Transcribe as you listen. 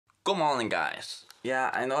Good morning, guys.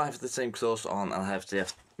 Yeah, I know I have the same clothes on I have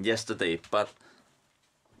yesterday, but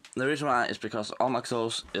the reason why is because all my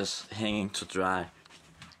clothes is hanging to dry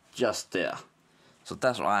just there. So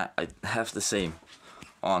that's why I have the same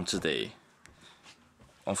on today,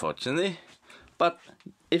 unfortunately. But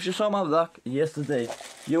if you saw my vlog yesterday,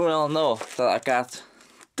 you will know that I got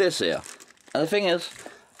this here. And the thing is,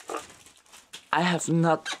 I have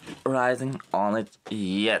not riding on it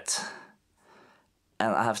yet.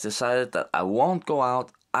 And I have decided that I won't go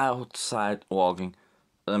outside walking.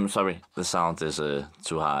 I'm sorry, the sound is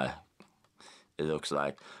too high, it looks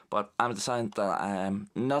like. But I'm deciding that I am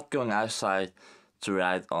not going outside to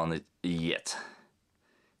ride on it yet.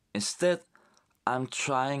 Instead, I'm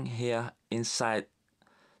trying here inside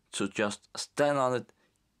to just stand on it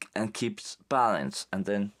and keep balance. And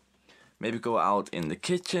then maybe go out in the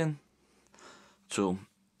kitchen to,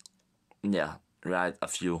 ride a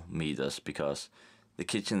few meters, because the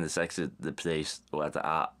kitchen is actually the place where there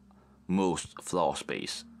are most floor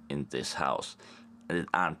space in this house, and it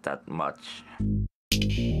aren't that much.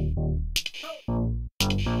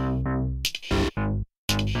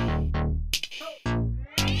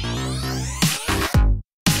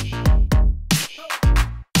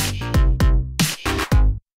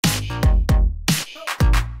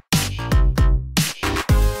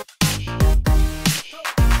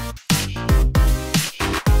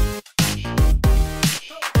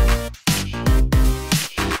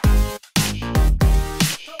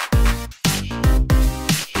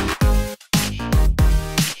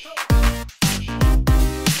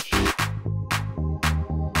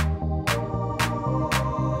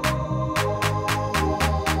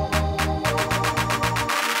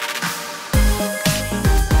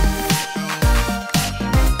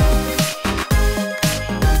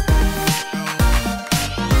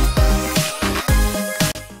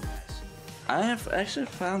 I have actually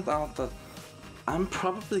found out that I'm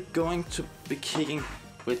probably going to be kicking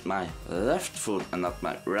with my left foot and not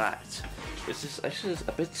my right, which is actually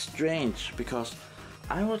a bit strange, because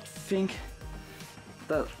I would think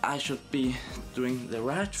that I should be doing the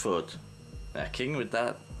right foot, kicking with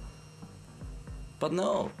that. But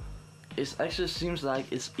no, it actually seems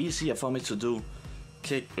like it's easier for me to do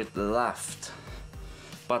kick with the left.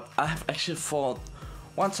 But I have actually fought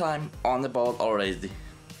one time on the board already.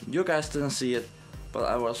 You guys didn't see it, but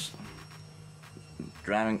I was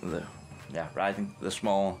riding the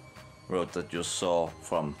small road that you saw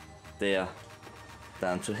from there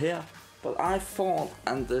down to here. But I fought,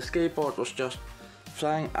 and the skateboard was just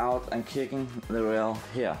flying out and kicking the rail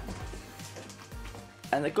here.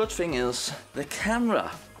 And the good thing is, the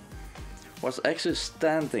camera was actually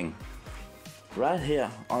standing right here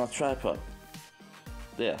on a tripod,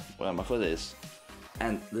 there where my foot is,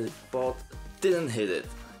 and the board didn't hit it,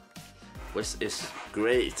 which is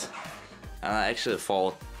great. And I actually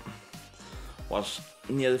was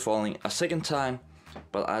nearly falling a second time,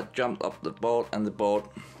 but I jumped up the board and the board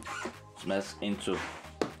smashed into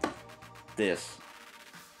this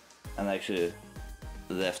and actually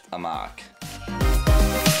left a mark.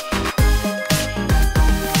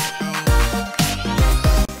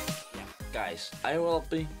 Guys, I will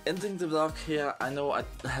be ending the vlog here. I know I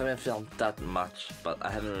haven't filmed that much, but I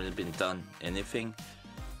haven't really been done anything.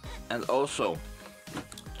 And also,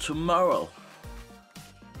 tomorrow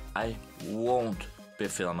I won't be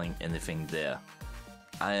filming anything there.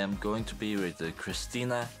 I am going to be with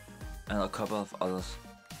Christina and a couple of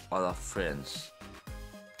other friends,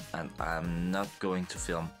 and I'm not going to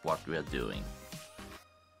film what we are doing.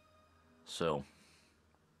 So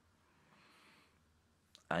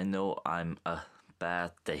I know I'm a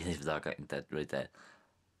bad daily vlogger in that way, that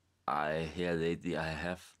here lately I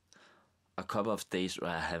have a couple of days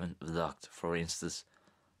where I haven't vlogged. For instance,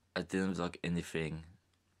 I didn't vlog anything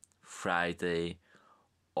Friday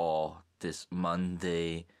or this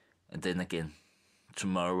Monday, and then again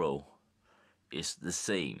tomorrow is the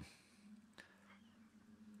same.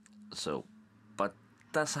 So, but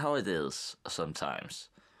that's how it is sometimes,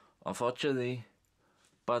 unfortunately.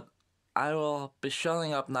 But I will be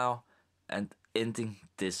shutting up now and ending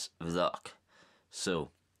this vlog.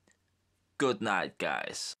 So, good night,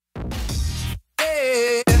 guys.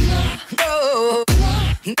 No,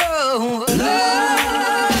 no, no.